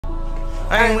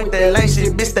I ain't with that lame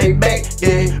shit, bitch, stay back.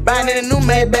 Yeah, buying in a new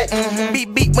Maybach.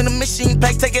 Beat when the machine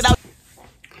pack, take it out.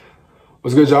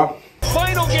 What's good, y'all?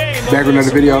 Final game. Back with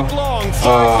another video.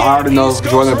 I already know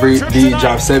Joel Embiid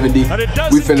dropped 70.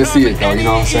 We finna see it though, you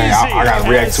know what I'm saying? I gotta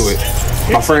react to it.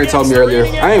 My friend told me earlier.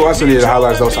 I ain't watching any of the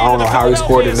highlights though, so I don't know how he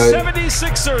scored it.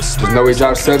 Just know he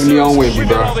dropped 70 on Wemby,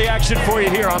 bro. All the action for you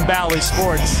here on Bally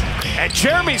Sports. And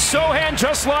Jeremy Sohan,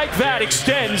 just like that,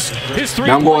 extends his three.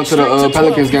 Now I'm going to the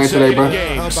Pelicans game today, bro.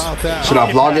 Should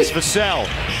I vlog it? Vassell,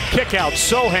 kick out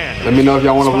Sohan. Let me know if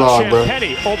y'all want to vlog, bro.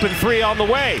 Penny, open three on the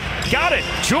way. Got it.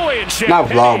 Julian Not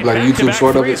vlog, like YouTube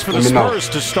short of it. Let me know.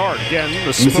 To start. Again, the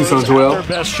Let me see some Joel. Their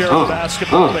best share of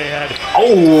basketball they had.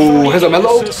 Oh, has a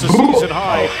mellow?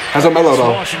 Has a mellow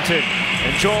though. Washington.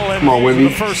 And Joel Come on, Wemby.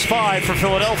 The first five for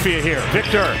Philadelphia here.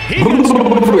 Victor.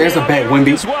 There's a bad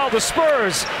Wemby. As well, the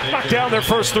Spurs knock down their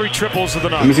first three triples of the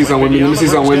night. Let me see some Wemby. Let me see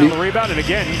some Wemby. Rebound, and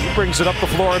again, he brings it up the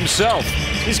floor himself.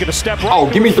 He's going to step right. Oh,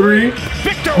 give me three.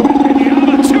 Victor.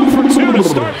 2 for 2 to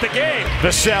start the game.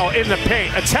 Vassell in the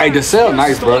paint. Hey, Vassell,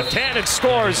 nice, bro. And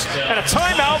scores. And a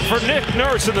timeout for Nick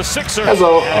Nurse in the Sixers.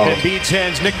 Hello. Embiid's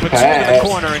hands. Nick Batum in the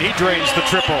corner, and he drains the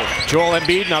triple. Joel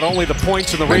Embiid, not only the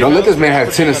points and the rebound. Don't let this man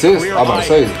have 10 assists. I'm about to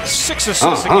say. 6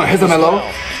 assists. Here's a mellow.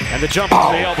 And the jump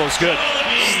into the elbow's good.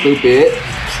 Stupid.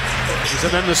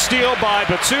 And then the steal by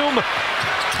Batum.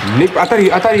 Nick, I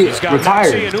thought he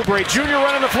retired. And Oubre Jr.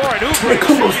 running the floor. And Oubre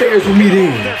come upstairs with me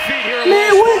then.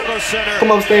 Man, what?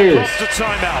 Come upstairs.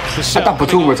 I thought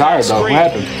Batum retired though. What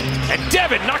happened? And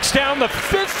Devin knocks down the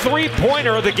 5th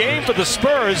three-pointer of the game for the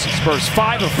Spurs. Spurs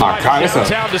 5 of 5 My God,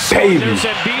 downtown to baby.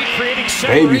 Embiid creating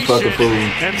Baby fucking fool.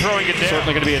 and throwing it down.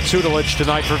 Certainly going to be a tutelage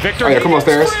tonight for Victor. Oh yeah, come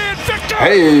upstairs.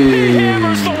 Hey.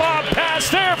 Hammers the lob pass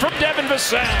there from Devin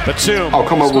Vassell. Batum. Oh,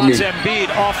 come up with me.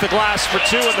 Embiid off the glass for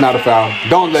 2. Not a foul.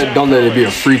 Don't let it be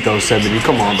a free throw 70.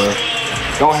 Come on, bro.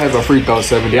 Don't have a free throw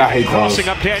 70. I hate those. Crossing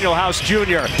up Daniel House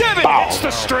Jr. Devin hits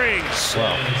the strings.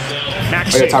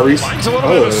 Maxey finds a little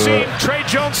bit of a seam. Trey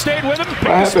Jones stayed with him.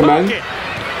 What happened, man?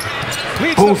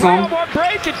 Leads the 3-on-1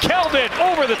 break, and Keldon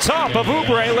over the top of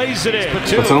Oubre lays it in.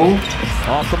 Batum?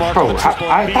 Off the mark. Bro,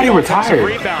 I thought he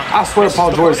retired. I swear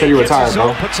Paul George said he retired,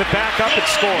 bro. Puts it back up and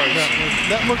scores.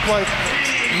 That looked like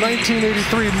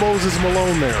 1983 Moses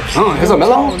Malone there. Here's a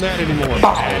mellow? And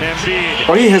Embiid.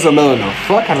 Oh, he has a mellow now.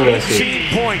 Fuck out of that 18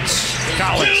 shit. points.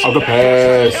 Collins. Oh, good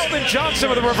pass. Keldon Johnson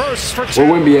with a reverse for 2.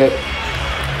 Where Wemby at?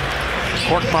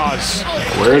 Korkmaz.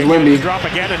 Where's Wemby? Drop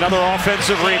again. Another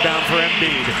offensive rebound for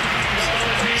Embiid.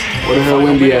 Where the hell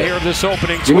Wemby at? Here of this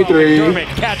opening. Give me 3.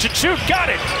 Catch and shoot. Got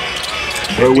it.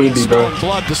 Where Wemby, bro?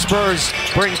 Blood. The Spurs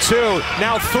bring 2.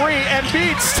 Now 3.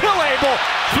 Embiid still able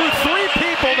through 3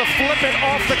 people to flip it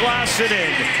off the glass and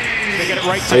in. They get it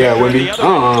right to Wemby.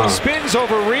 Spins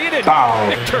over Reed and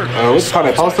Victor. What's it called?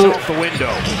 That post up? Off the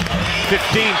window.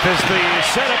 15th is the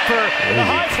setup for the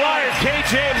high flyer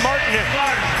KJ Martin.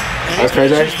 That's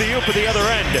KJ. The oop at the other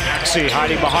end. Maxey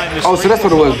hiding behind the. Oh, so that's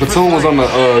what it was. Batum was on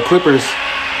the Clippers.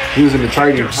 He was in the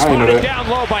trading. I didn't know that.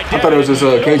 I thought it was just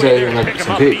KJ and like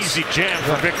some picks. Easy jam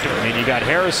for Victor. I mean, you got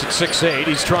Harris at 6'8".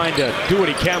 He's trying to do what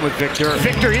he can with Victor.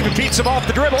 Victor even beats him off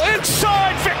the dribble.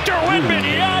 Inside Victor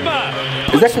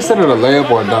Wembanyama. Is that considered a layup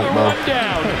or a dunk, bro?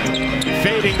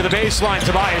 Fading to the baseline,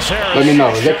 Tobias Harris. Let me know.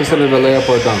 Is that considered a layup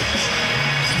or a dunk?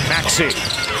 Maxey.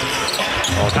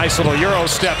 Oh, nice little Euro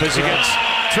step as he gets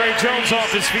Trey Jones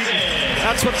off his feet.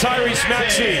 That's what Tyrese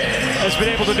Maxey has been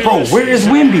able to do. Bro, where is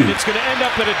Wemby? It's going to end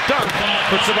up in a dunk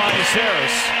for Tobias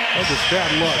Harris. That was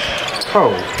bad luck.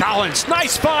 Bro. Collins,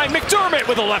 nice find. McDermott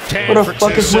with a left hand. What the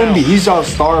fuck is Wemby? He's y'all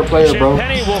star player, bro.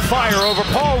 Penny will fire over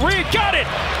Paul Reed. Got it.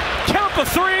 Count the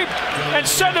 3 and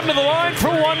send him to the line for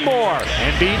 1 more.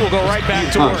 Embiid will go right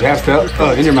back to work. Jab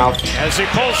step in your mouth. As he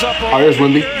pulls up. Oh, here's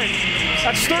Wemby.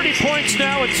 That's 30 points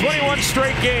now in 21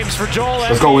 straight games for Joel Embiid.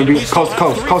 Let's go, Wemby. Coast to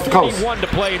coast, coast to coast. 1 to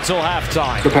play until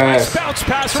halftime. Good pass. Bounce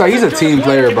pass. So he's a team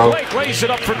player, bro. Lays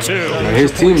it up for 2. Man,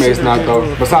 his teammates not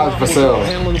though. Besides Vassell.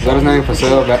 Is that his name?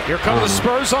 Vassell? Here come the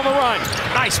Spurs on the run.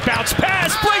 Nice bounce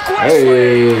pass. Blake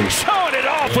Wesley showing it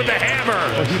off with the hammer.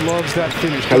 Oh, he loves that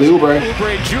finish. Kelly Oubre.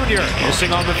 Oubre Jr.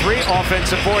 missing on the 3.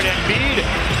 Offensive board. Embiid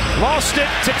lost it.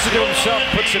 Tips it to himself.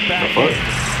 Puts it back in.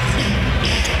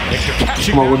 Victor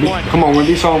catching Come on, Wemby. Come on,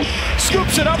 Wemby. Show him.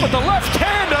 Scoops it up with the left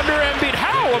hand under Embiid.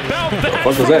 How about that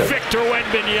from Victor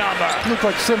Wembanyama? Looked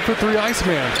like 7'3"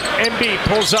 Iceman. Embiid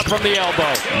pulls up from the elbow.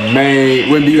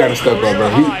 Man, Wemby, you gotta step up, bro.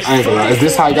 I ain't gonna lie. Is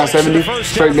this how he got 70?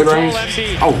 Straight mid range?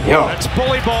 Oh, yeah. That's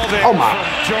bully ball there. Oh, my.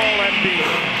 Joel Embiid.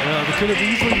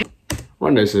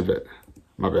 Run that shit back.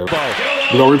 My bad.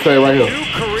 We're gonna replay it right here. New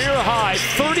career high,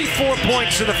 34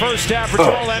 points in the first half for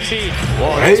Joel Embiid.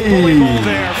 Hey. Bully ball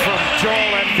there from Joel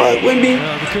Embiid. Fuck, Wemby.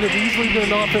 Yeah, there could have easily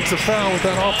been an offensive foul with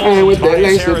that offense. And with that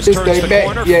laser, this day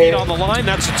back. Yeah. On the line,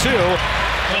 that's a 2.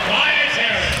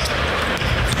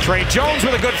 Trey Jones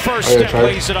with a good first step,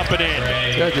 lays it up and in.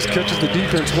 Yeah, just catches the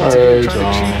defense once again,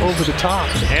 trying to cheat over the top.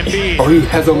 NB. Oh, he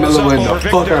has a mellow in the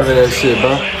fuck out of that shit,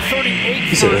 bro.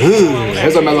 He said,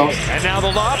 has a mellow. And now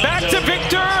the lob back to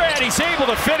Victor, and he's able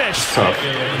to finish. Tough.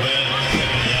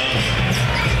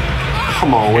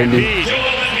 Come on, Wemby.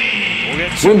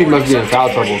 Wemby must be in foul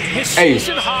trouble. Hey,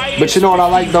 but you know what I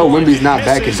like though? Wemby's not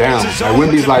backing down. Like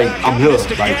Wemby's like, I'm here.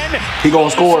 Like he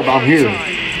gonna score, but I'm here.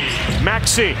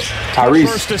 Maxey, Tyrese.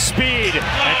 First to speed,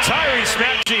 and Tyrese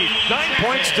Maxey, 9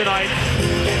 points tonight.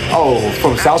 Oh,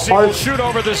 from South Park? Shoot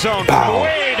over the zone, Bow.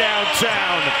 way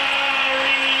downtown.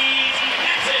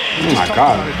 Oh my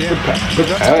God, good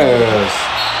pass.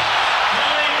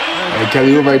 Hey,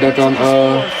 Kelly, you right there on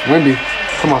Wemby.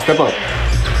 Come on, step up.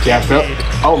 Jab step.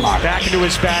 Oh my. Back into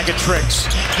his bag of tricks.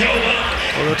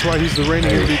 Well, that's why he's the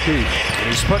reigning MVP. And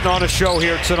he's putting on a show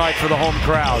here tonight for the home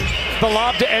crowd. The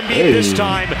lob to Embiid this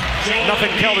time.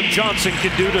 Nothing Keldon Johnson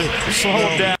can do to slow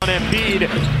him down. Embiid.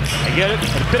 I get it.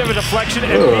 A bit of a deflection.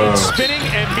 Embiid spinning.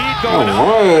 Embiid going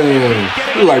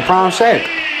up. You like Prime Shaq.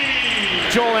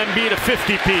 Joel Embiid a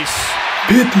 50-piece.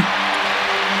 50.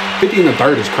 50 in the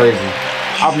third is crazy.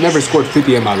 I've never scored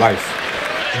 50 in my life.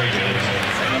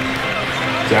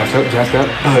 Jab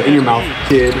up. In your mouth,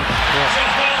 kid.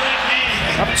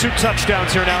 Up 2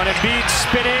 touchdowns here now, and Embiid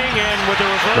spinning and with the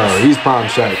reverse. Bro, he's Prime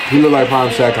Shaq. He look like Prime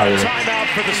Shaq out here. Timeout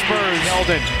for the Spurs.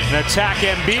 Keldon, an attack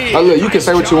Embiid. Look, you can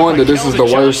say what you want that this is the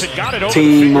worst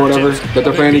team or whatever that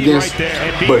they're playing against,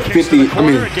 but 50,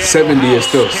 70 is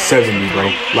still 70,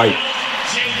 bro. Like,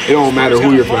 it don't matter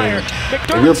who you're playing.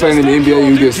 If you're playing in the NBA,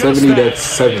 you get 70, that's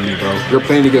 70, bro. You're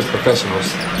playing against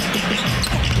professionals.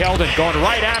 Keldon going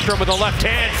right after him with the left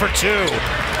hand for 2.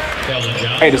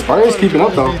 Hey, the Spurs keeping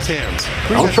up though.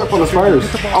 Don't trip on the Spurs.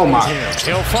 Oh my.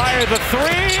 He'll fire the 3,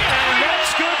 and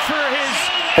that's good for his.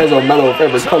 Has a mellow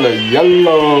favorite color,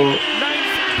 yellow.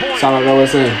 Sound like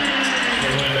what's in.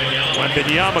 When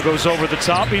Wembanyama goes over the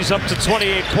top, he's up to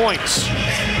 28 points.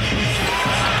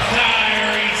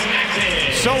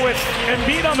 So with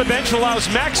Embiid on the bench allows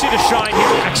Maxey to shine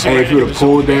here. Maxey hey, if you would have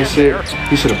pulled that shit,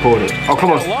 he should have pulled it. Oh,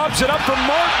 come on. Lobs it up for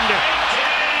Martin.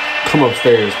 Come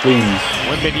upstairs, please.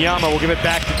 Wembanyama will give it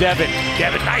back to Devin.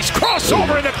 Devin, nice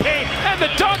crossover in the paint, and the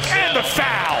dunk and the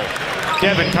foul.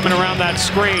 Devin coming around that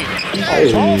screen.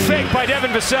 Hey. Ball fake by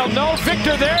Devin Vassell. No,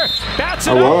 Victor there. Bats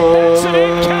it up, bats it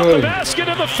in, count the basket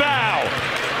and the foul.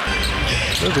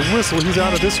 There's a whistle, he's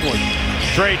out of this one.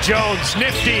 Trey Jones,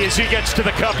 nifty as he gets to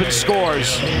the cup and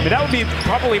scores. I mean, that would be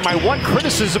probably my one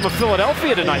criticism of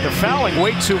Philadelphia tonight. They're fouling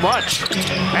way too much.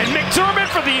 And McDermott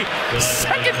for the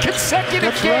second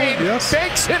consecutive game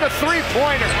banks in a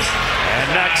three-pointer. And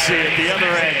Maxey at the other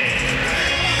end.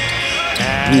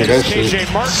 And KJ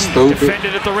Martin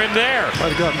defended at the rim there.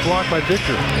 Might have gotten blocked by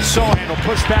Victor. Sohan will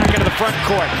push back into the front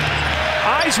court.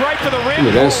 Eyes right for the rim.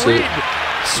 Reed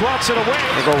swats it away.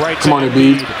 They go right to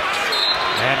Embiid.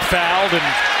 And fouled, and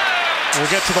we'll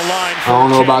get to the line. I don't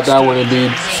know about that one,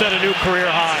 Embiid. Set a new career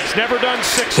high. He's never done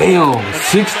 60. Damn,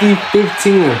 60,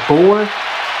 15, and 4.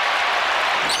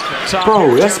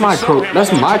 Bro, that's my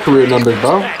career numbers,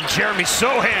 bro. Jeremy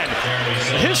Sohan.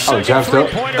 His second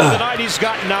three-pointer of the night. He's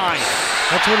got 9.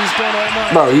 That's what he's done all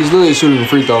night. Bro, he's literally shooting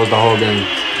free throws the whole game.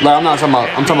 Like I'm not talking about.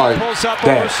 I'm talking about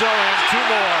that.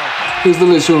 He's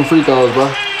literally shooting free throws,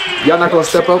 bro. Y'all not gonna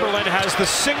step up? Chamberlain has the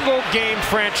single-game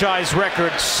franchise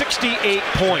record, 68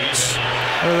 points.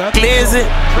 Cleanse it.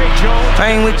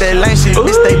 I ain't with that lame shit.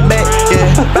 Bitch, stay back.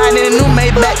 Yeah. Buying in a new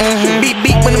Maybach.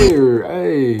 Beat when the.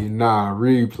 Hey, nah,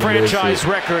 replay. Franchise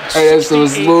record. Hey, that's so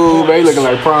smooth. Hey, looking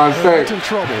like Prime Shaq.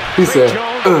 He said,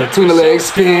 between the legs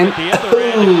spin.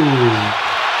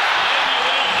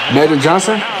 Magic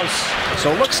Johnson. So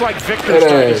it looks like Victor's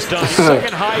night is done.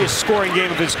 Second highest scoring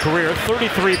game of his career,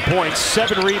 33 points,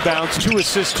 7 rebounds, 2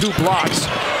 assists, 2 blocks.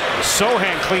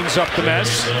 Sohan cleans up the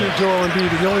mess. Joel Embiid,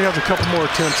 he only has a couple more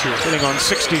attempts here. Sitting on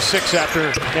 66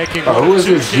 after making who is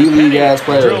this G League ass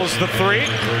player? Drills the 3, and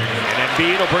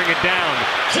Embiid will bring it down.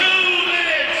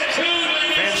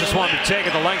 Fans just wanted to take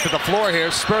it the length of the floor here.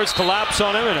 Spurs collapse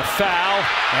on him and a foul,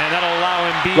 and that'll allow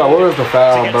Embiid. Bro, where's the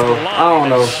foul, bro? I don't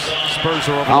know. Spurs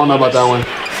are over. I don't know about that one.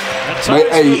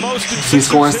 Hey, he's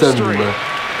scoring 70, bro.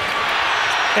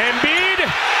 Embiid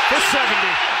for 70.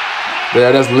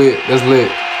 Yeah, that's lit. That's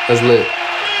lit. That's lit.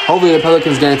 Hopefully the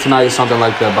Pelicans game tonight is something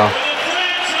like that, bro.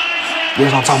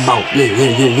 That's what I'm talking about.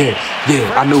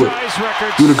 Yeah, I knew it.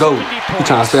 You the GOAT. You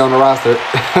trying to stay on the roster.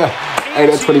 Hey,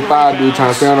 that 25 dude trying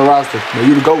to stay on the roster. Man,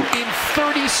 you the GOAT. In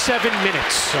 37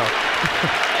 minutes.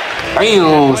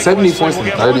 Damn, 70 points in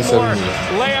 37 minutes.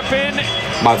 Layup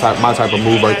in. My type of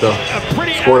move right there. A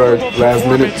pretty Scored admirable last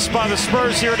minute. performance by the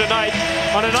Spurs here tonight.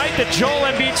 On a night that Joel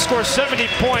Embiid scores 70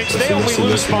 points, they only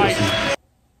lose by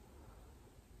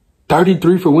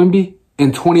 33 for Wemby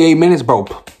in 28 minutes, bro.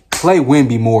 Play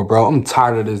Wemby more, bro. I'm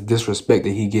tired of this disrespect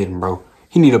that he getting, bro.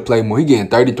 He need to play more. He getting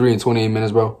 33 in 28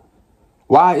 minutes, bro.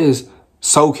 Why is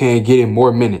Sokan getting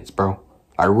more minutes, bro?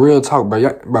 Like, real talk,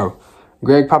 bro. Bro,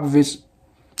 Greg Popovich,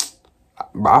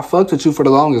 bro, I fucked with you for the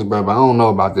longest, bro, but I don't know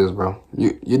about this, bro.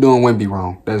 You're doing Wemby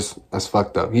wrong. That's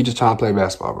fucked up. You just trying to play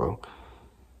basketball, bro.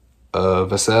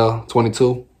 Vassell,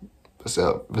 22.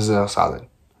 Vassell, solid.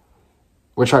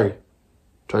 Where Trey?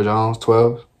 Trey Jones,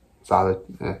 12. Solid.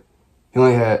 Yeah. He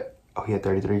had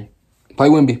 33. Play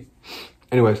Wemby.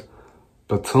 Anyways,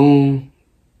 Batum,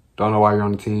 don't know why you're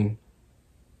on the team.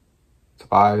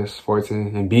 Tobias,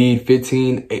 14. Embiid,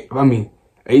 15.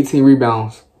 18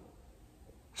 rebounds.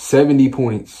 70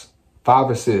 points.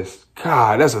 5 assists.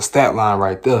 God, that's a stat line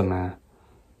right there, man.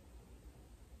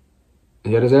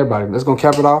 Yeah, that's everybody. Let's go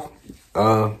cap it off.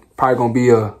 Probably gonna be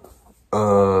a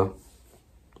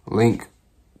link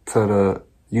to the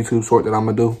YouTube short that I'm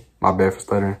gonna do. My bad for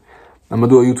stuttering. I'm gonna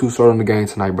do a YouTube short on the game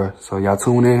tonight, bro. So y'all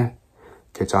tune in.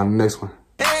 Catch y'all in the next one.